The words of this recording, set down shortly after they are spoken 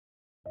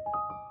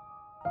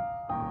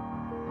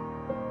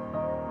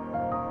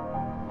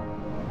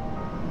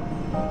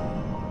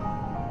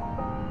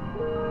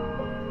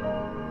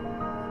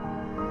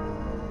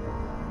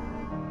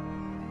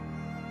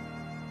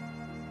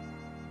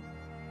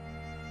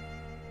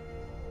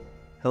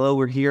Hello,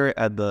 we're here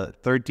at the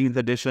 13th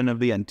edition of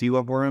the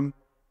Antigua Forum.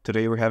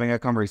 Today we're having a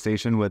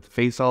conversation with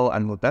Faisal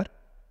Al Mutar.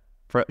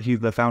 He's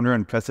the founder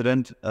and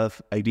president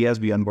of Ideas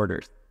Beyond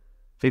Borders.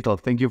 Faisal,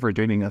 thank you for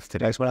joining us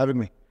today. Thanks for having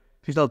me.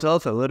 Faisal, tell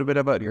us a little bit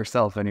about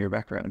yourself and your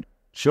background.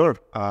 Sure.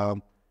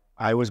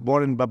 I was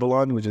born in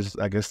Babylon, which is,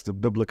 I guess, the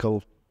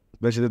biblical,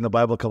 mentioned in the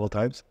Bible a couple of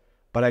times.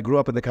 But I grew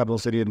up in the capital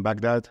city in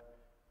Baghdad.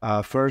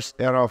 First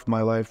era of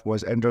my life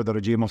was under the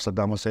regime of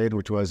Saddam Hussein,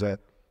 which was a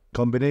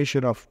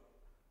combination of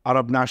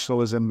Arab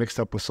nationalism mixed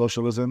up with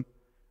socialism.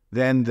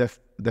 Then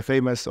the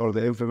famous or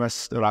the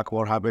infamous Iraq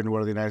War happened,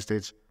 where the United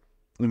States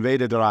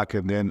invaded Iraq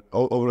and then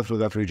overthrew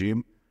that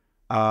regime.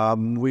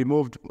 We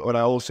moved, what I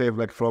always say,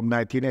 like from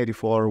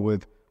 1984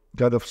 with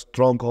kind of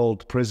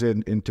stronghold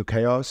prison into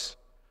chaos.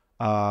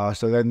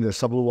 So then the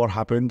civil war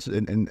happened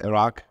in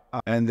Iraq.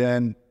 And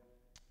then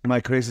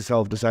my crazy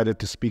self decided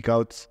to speak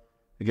out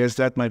against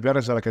that. My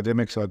parents are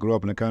academics, so I grew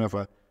up in a kind of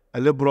a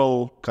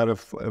liberal kind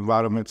of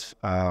environment.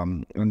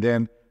 And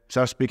then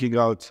started speaking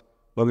out.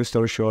 Long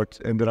story short,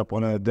 ended up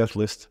on a death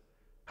list.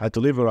 Had to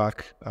leave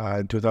Iraq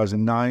in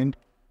 2009,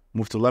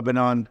 moved to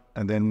Lebanon,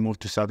 and then moved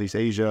to Southeast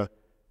Asia.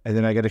 And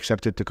then I got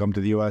accepted to come to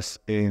the US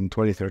in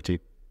 2013.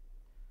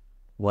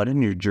 What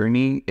in your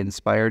journey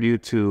inspired you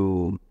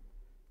to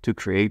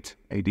create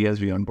Ideas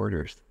Beyond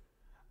Borders?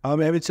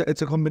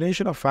 It's a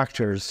combination of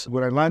factors.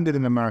 When I landed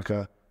in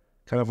America,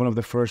 kind of one of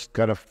the first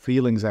kind of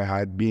feelings I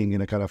had being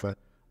in a kind of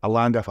a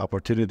land of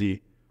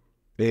opportunity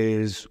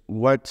is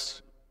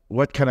what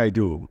can I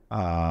do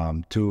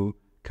to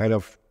kind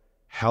of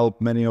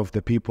help many of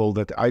the people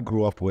that I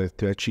grew up with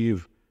to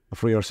achieve a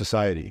freer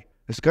society.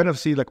 Just kind of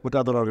see like what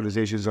other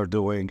organizations are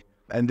doing.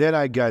 And then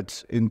I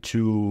got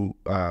into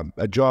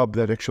a job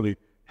that actually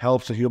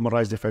helps the human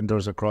rights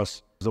defenders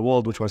across the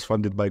world, which was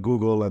funded by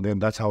Google. And then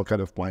that's how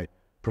kind of my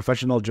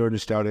professional journey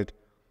started.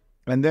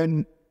 And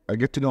then I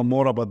get to know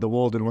more about the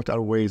world and what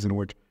are ways in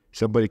which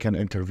somebody can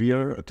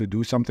interfere to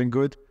do something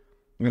good.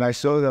 And I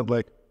saw that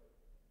like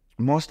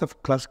most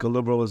of classical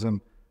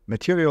liberalism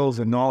materials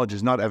and knowledge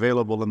is not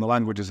available in the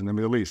languages in the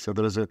Middle East. So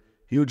there is a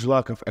huge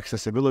lack of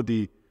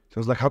accessibility. So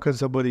it's like, how can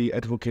somebody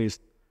advocate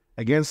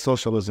against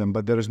socialism,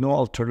 but there is no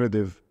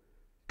alternative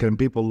can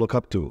people look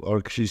up to or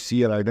actually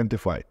see and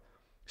identify?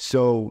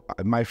 So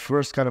my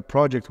first kind of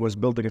project was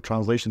building a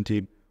translation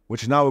team,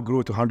 which now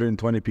grew to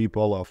 120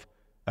 people of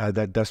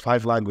that does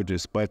 5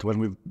 languages. But when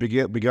we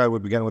began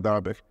with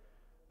Arabic.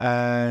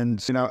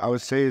 And I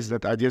would say is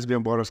that Ideas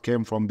Beyond Borders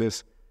came from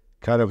this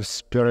kind of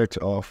spirit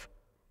of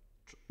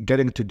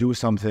getting to do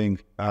something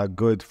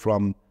good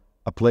from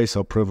a place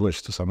of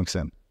privilege to some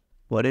extent.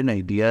 What in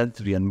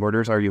Ideas Beyond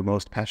Borders are you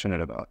most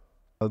passionate about?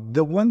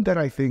 The one that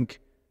I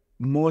think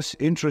most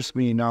interests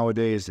me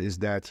nowadays is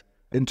that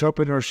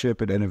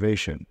entrepreneurship and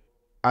innovation.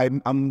 I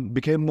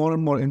became more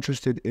and more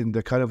interested in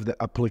the kind of the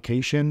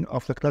application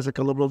of the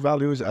classical liberal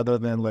values other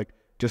than like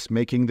just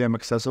making them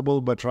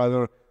accessible, but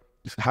rather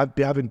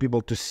having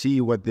people to see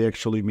what they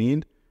actually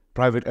mean.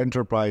 Private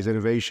enterprise,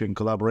 innovation,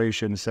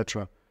 collaboration,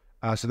 etc.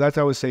 So that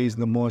I would say is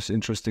the most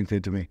interesting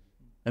thing to me.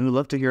 And we'd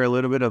love to hear a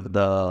little bit of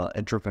the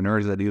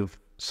entrepreneurs that you've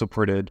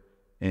supported,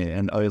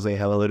 and obviously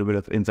have a little bit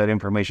of inside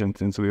information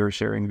since we were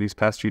sharing these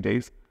past few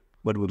days.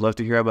 But we'd love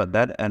to hear about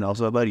that and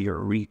also about your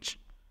reach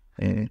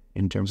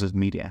in terms of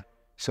media.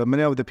 So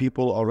many of the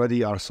people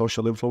already are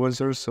social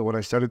influencers. So when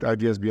I started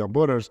Ideas Beyond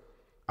Borders,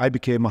 I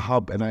became a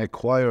hub and I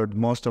acquired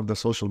most of the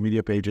social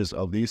media pages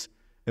of these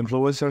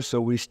influencers. So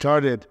we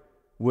started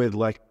with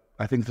like,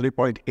 I think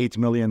 3.8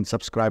 million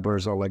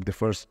subscribers or like the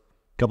first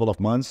couple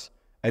of months.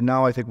 And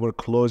now I think we're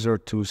closer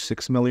to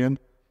 6 million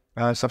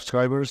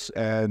subscribers.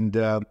 And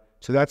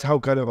so that's how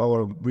kind of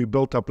we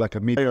built up like a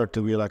media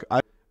to be like,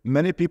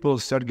 many people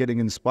start getting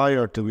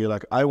inspired to be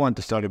like, I want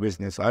to start a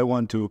business. I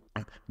want to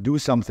do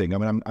something. I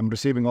mean, I'm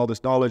receiving all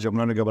this knowledge. I'm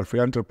learning about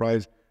free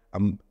enterprise.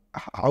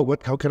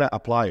 How can I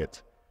apply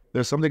it?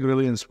 There's something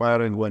really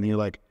inspiring when you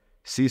like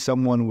see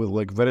someone with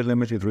like very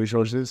limited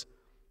resources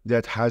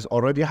that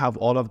already have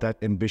all of that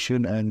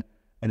ambition and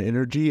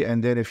energy.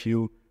 And then if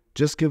you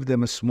just give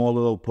them a small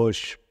little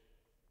push,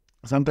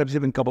 sometimes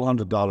even a couple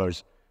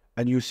 $100,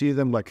 and you see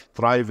them like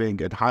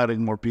thriving and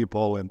hiring more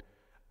people and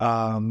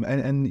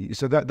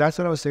so that's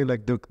what I was saying,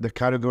 like the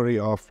category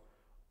of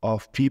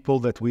people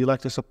that we like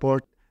to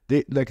support.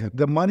 They like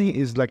the money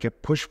is like a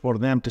push for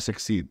them to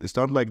succeed. It's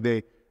not like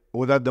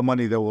without the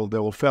money they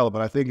will fail.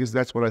 But I think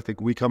that's what I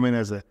think we come in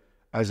as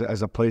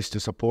a place to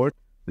support.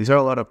 These are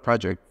a lot of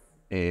projects.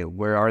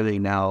 Where are they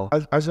now?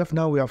 As of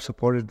now, we have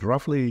supported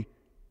roughly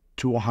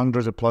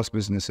 200 plus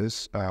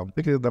businesses. I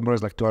think the number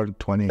is like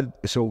 220.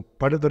 So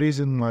part of the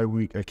reason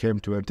why I came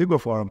to Antigua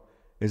Forum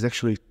is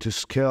actually to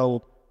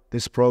scale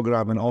this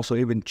program and also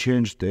even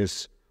change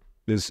this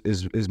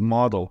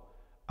model,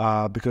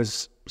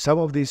 because some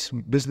of these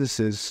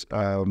businesses,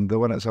 some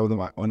of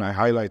them when I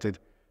highlighted,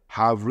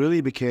 have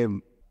really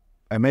became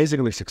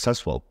amazingly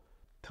successful.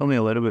 Tell me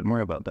a little bit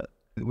more about that.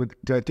 With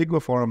the Antigua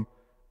Forum,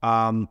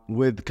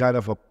 with kind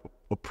of a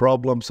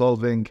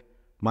problem-solving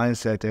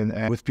mindset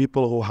and with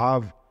people who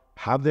have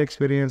the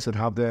experience and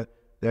have the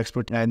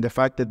expert, and the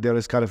fact that there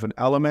is kind of an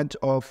element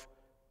of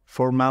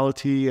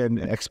formality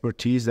and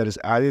expertise that is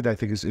added, I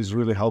think is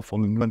really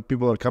helpful. And when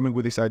people are coming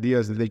with these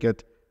ideas, that they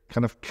get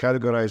kind of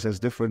categorized as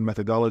different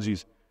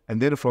methodologies. And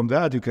then from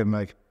that, you can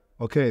like,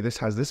 okay, this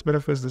has this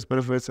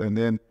benefits, and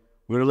then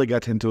we really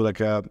get into like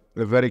a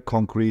very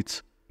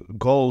concrete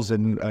goals.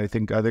 And I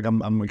think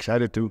I'm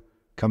excited to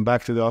come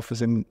back to the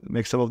office and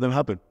make some of them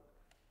happen.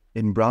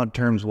 In broad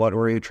terms, what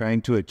were you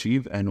trying to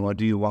achieve and what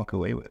do you walk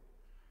away with?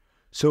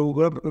 So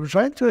what I'm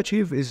trying to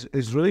achieve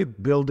is really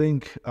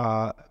building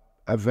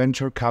a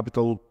venture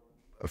capital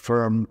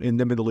firm in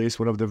the Middle East,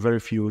 one of the very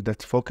few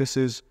that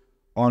focuses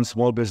on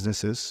small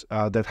businesses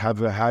that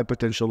have a high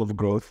potential of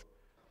growth.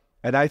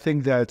 And I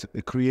think that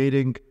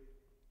creating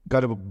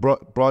kind of a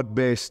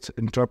broad-based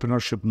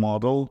entrepreneurship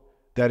model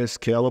that is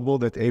scalable,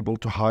 that's able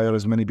to hire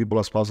as many people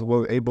as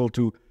possible, able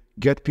to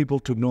get people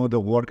to know the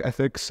work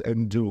ethics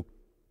and to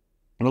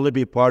really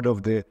be part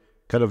of the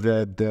kind of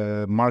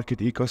the market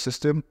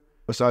ecosystem.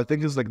 So I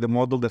think it's like the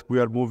model that we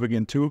are moving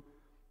into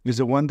is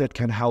the one that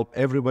can help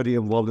everybody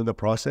involved in the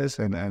process,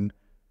 and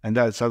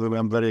that's something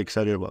I'm very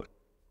excited about.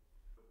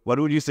 What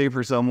would you say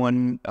for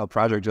someone, a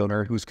project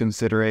owner, who's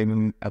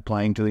considering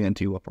applying to the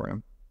Antigua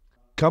Forum?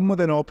 Come with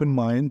an open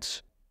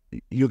mind.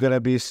 You're going to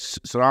be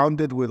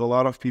surrounded with a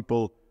lot of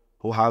people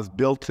who have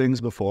built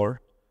things before,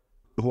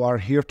 who are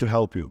here to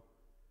help you.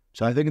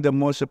 So I think the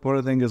most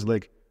important thing is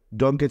like,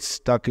 don't get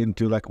stuck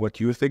into like what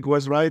you think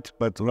was right,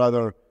 but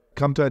rather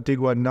come to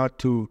Antigua not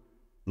to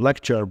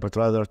lecture, but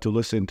rather to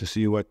listen, to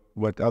see what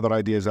other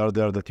ideas are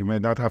there that you may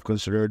not have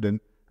considered, and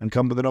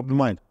come with an open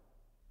mind.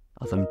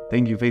 Awesome.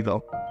 Thank you,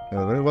 Faisal.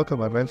 You're very welcome,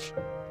 my friends.